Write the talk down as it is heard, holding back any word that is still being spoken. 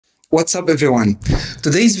What's up everyone?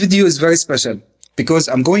 Today's video is very special because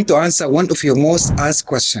I'm going to answer one of your most asked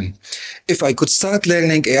questions. If I could start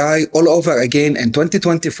learning AI all over again in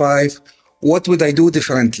 2025, what would I do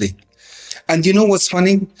differently? And you know what's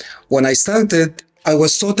funny? When I started, I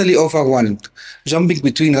was totally overwhelmed, jumping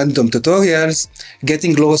between random tutorials,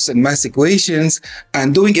 getting lost in math equations,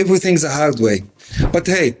 and doing everything the hard way. But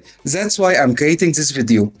hey, that's why I'm creating this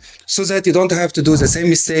video, so that you don't have to do the same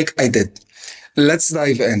mistake I did. Let's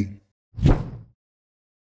dive in.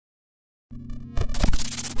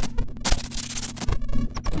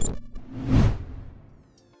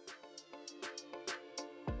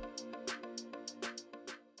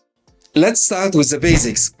 Let's start with the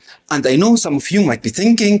basics. And I know some of you might be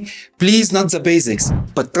thinking, please not the basics,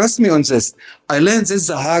 but trust me on this, I learned this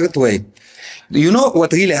the hard way. You know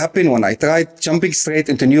what really happened when I tried jumping straight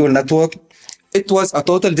into neural network? It was a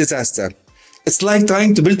total disaster. It's like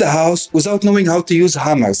trying to build a house without knowing how to use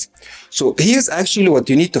hammers. So here's actually what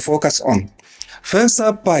you need to focus on. First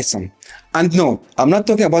up, Python. And no, I'm not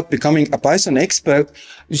talking about becoming a Python expert,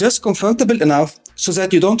 just comfortable enough so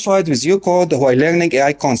that you don't fight with your code while learning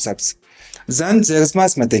AI concepts. Then there's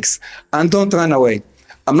mathematics, and don't run away.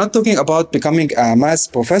 I'm not talking about becoming a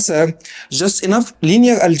math professor, just enough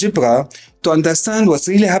linear algebra to understand what's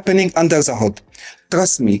really happening under the hood.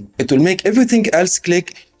 Trust me, it will make everything else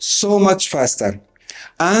click so much faster.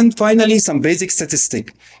 And finally, some basic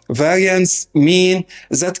statistic, variance, mean,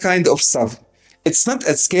 that kind of stuff. It's not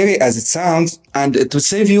as scary as it sounds, and it will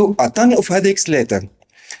save you a ton of headaches later.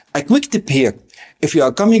 A quick tip here. If you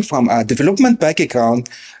are coming from a development background,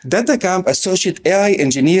 Datacamp Associate AI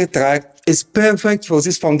Engineer track is perfect for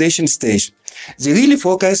this foundation stage. They really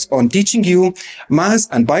focus on teaching you math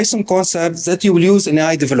and Python concepts that you will use in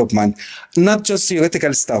AI development, not just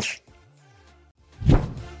theoretical stuff.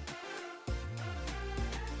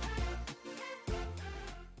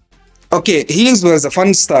 Okay, here's where the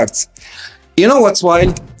fun starts. You know what's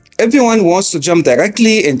wild? Everyone wants to jump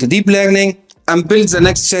directly into deep learning and build the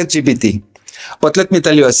next ChatGPT. But let me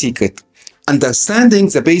tell you a secret. Understanding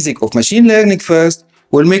the basic of machine learning first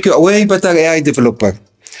will make you a way better AI developer.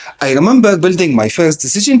 I remember building my first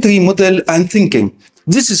decision tree model and thinking,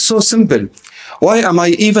 this is so simple. Why am I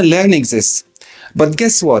even learning this? But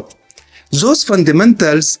guess what? Those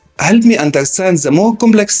fundamentals help me understand the more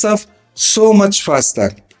complex stuff so much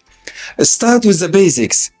faster. Start with the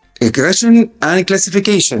basics. Regression and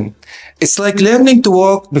classification. It's like learning to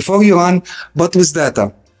walk before you run, but with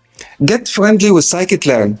data. Get friendly with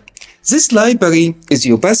scikit-learn. This library is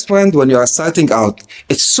your best friend when you are starting out.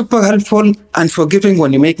 It's super helpful and forgiving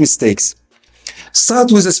when you make mistakes.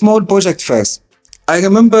 Start with a small project first. I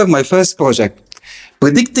remember my first project,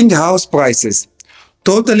 predicting house prices.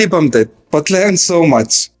 Totally bummed it, but learned so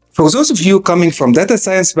much. For those of you coming from data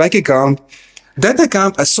science background,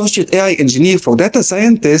 Datacamp Associate AI Engineer for Data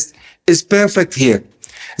Scientists is perfect here.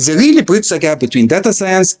 They really bridge the gap between data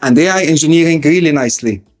science and AI engineering really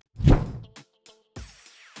nicely.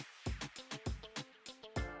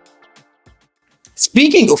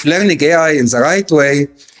 Speaking of learning AI in the right way,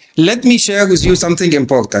 let me share with you something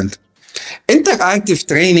important. Interactive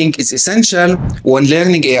training is essential when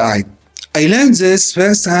learning AI. I learned this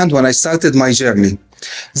firsthand when I started my journey.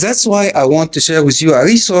 That's why I want to share with you a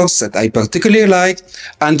resource that I particularly like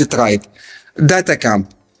and tried, Datacamp.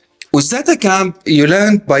 With Datacamp, you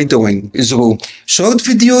learn by doing, through short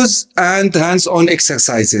videos and hands-on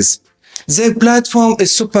exercises. Their platform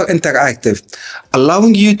is super interactive,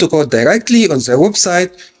 allowing you to code directly on their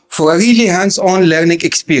website for a really hands-on learning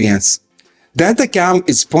experience. Datacamp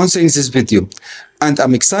is sponsoring this video, and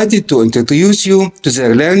I'm excited to introduce you to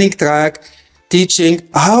their learning track, teaching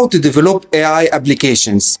how to develop AI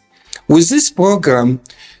applications. With this program,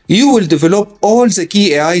 you will develop all the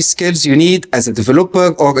key AI skills you need as a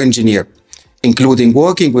developer or engineer, including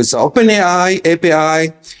working with the OpenAI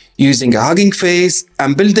API, using a Hugging Face,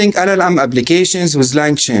 and building LLM applications with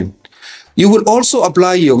LangChain. You will also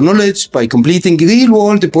apply your knowledge by completing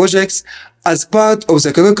real-world projects as part of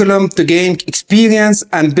the curriculum to gain experience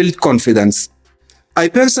and build confidence. I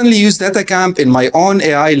personally use Datacamp in my own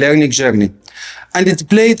AI learning journey, and it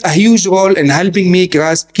played a huge role in helping me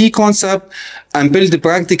grasp key concepts and build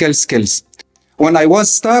practical skills. When I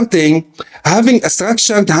was starting, having a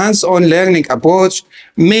structured hands-on learning approach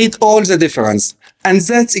made all the difference, and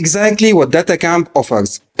that's exactly what Datacamp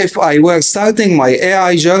offers. If I were starting my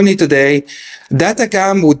AI journey today,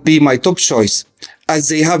 Datacamp would be my top choice, as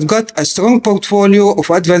they have got a strong portfolio of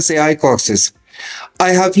advanced AI courses. I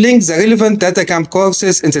have linked the relevant Datacamp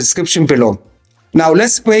courses in the description below. Now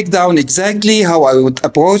let's break down exactly how I would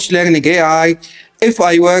approach learning AI if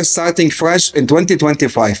I were starting fresh in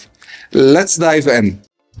 2025. Let's dive in.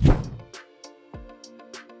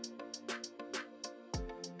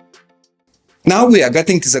 Now we are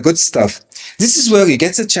getting to the good stuff. This is where you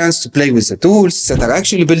get the chance to play with the tools that are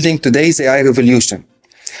actually building today's AI revolution.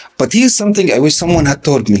 But here's something I wish someone had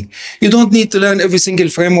told me. You don't need to learn every single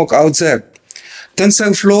framework out there.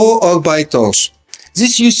 TensorFlow or PyTorch.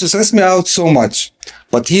 This used to stress me out so much.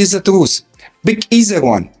 But here's the truth. Pick either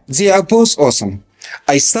one. They are both awesome.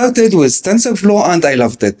 I started with TensorFlow and I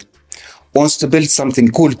loved it. Wants to build something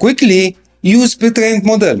cool quickly? Use pre-trained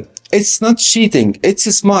model. It's not cheating, it's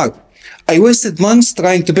smart. I wasted months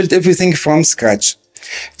trying to build everything from scratch.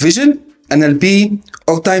 Vision, NLP,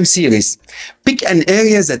 or time series. Pick an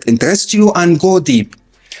area that interests you and go deep.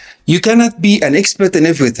 You cannot be an expert in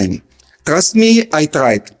everything. Trust me, I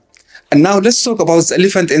tried. And now let's talk about the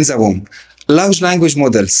elephant in the room. Large language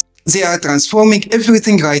models. They are transforming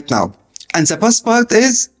everything right now. And the best part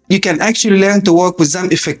is, you can actually learn to work with them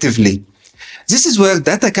effectively. This is where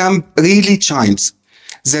Datacamp really shines.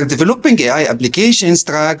 Their developing AI applications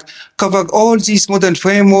track cover all these model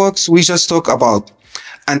frameworks we just talked about.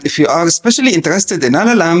 And if you are especially interested in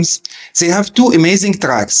LLMs, they have two amazing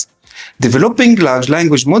tracks: Developing Large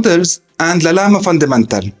Language Models and LLM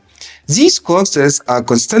Fundamental. These courses are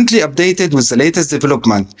constantly updated with the latest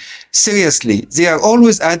development. Seriously, they are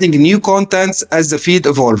always adding new contents as the feed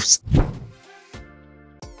evolves.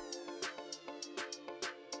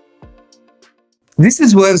 This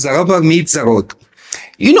is where the rubber meets the road.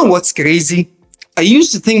 You know what's crazy? I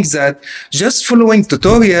used to think that just following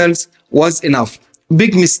tutorials was enough.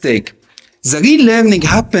 Big mistake. The real learning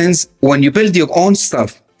happens when you build your own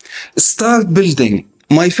stuff. Start building.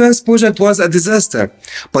 My first project was a disaster,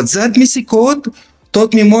 but that messy code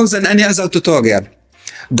taught me more than any other tutorial.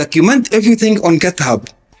 Document everything on GitHub.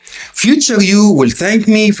 Future you will thank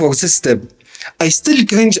me for this step. I still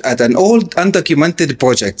cringe at an old undocumented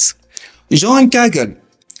projects. Join Kaggle.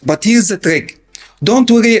 But here's the trick.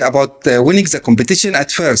 Don't worry about winning the competition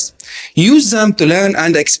at first. Use them to learn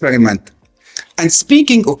and experiment. And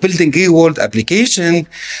speaking of building real-world application,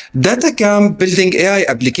 Datacamp building AI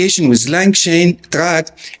application with LangChain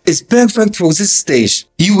track is perfect for this stage.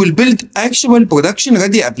 You will build actual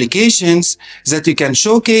production-ready applications that you can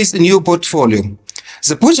showcase in your portfolio.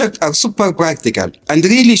 The projects are super practical and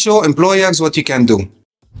really show employers what you can do.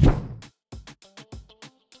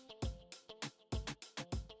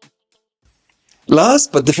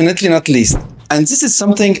 Last but definitely not least, and this is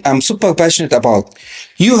something I'm super passionate about,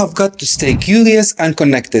 you have got to stay curious and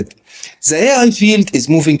connected. The AI field is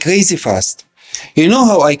moving crazy fast. You know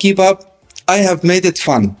how I keep up? I have made it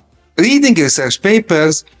fun. Reading research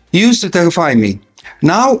papers used to terrify me.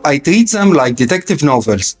 Now I treat them like detective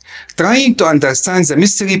novels, trying to understand the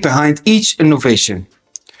mystery behind each innovation.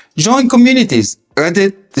 Join communities,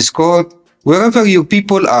 Reddit, Discord, wherever your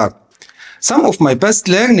people are. Some of my best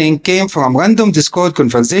learning came from random Discord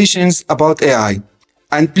conversations about AI.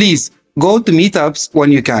 And please, go to meetups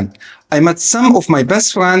when you can. I met some of my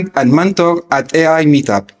best friends and mentor at AI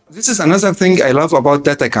Meetup. This is another thing I love about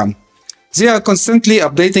Datacamp. They are constantly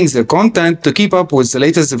updating their content to keep up with the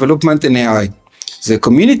latest development in AI. The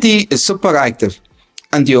community is super active,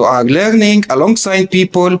 and you are learning alongside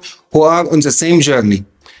people who are on the same journey.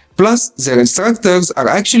 Plus, their instructors are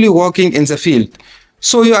actually working in the field,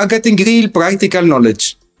 so you are getting real practical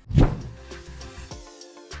knowledge.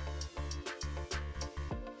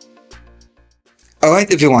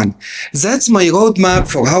 Alright everyone, that's my roadmap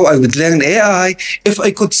for how I would learn AI if I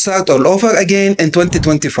could start all over again in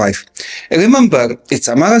 2025. Remember, it's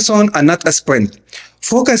a marathon and not a sprint.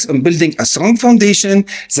 Focus on building a strong foundation,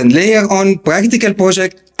 then layer on practical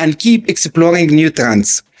projects and keep exploring new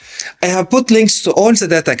trends. I have put links to all the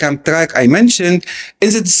Datacamp track I mentioned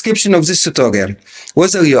in the description of this tutorial.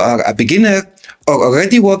 Whether you are a beginner or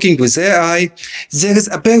already working with AI, there is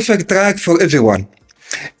a perfect track for everyone.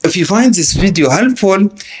 If you find this video helpful,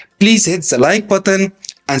 please hit the like button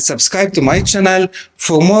and subscribe to my channel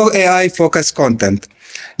for more AI-focused content.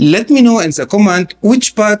 Let me know in the comment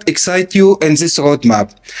which part excites you in this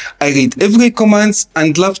roadmap. I read every comment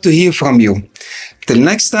and love to hear from you. Till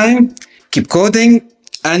next time, keep coding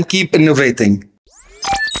and keep innovating.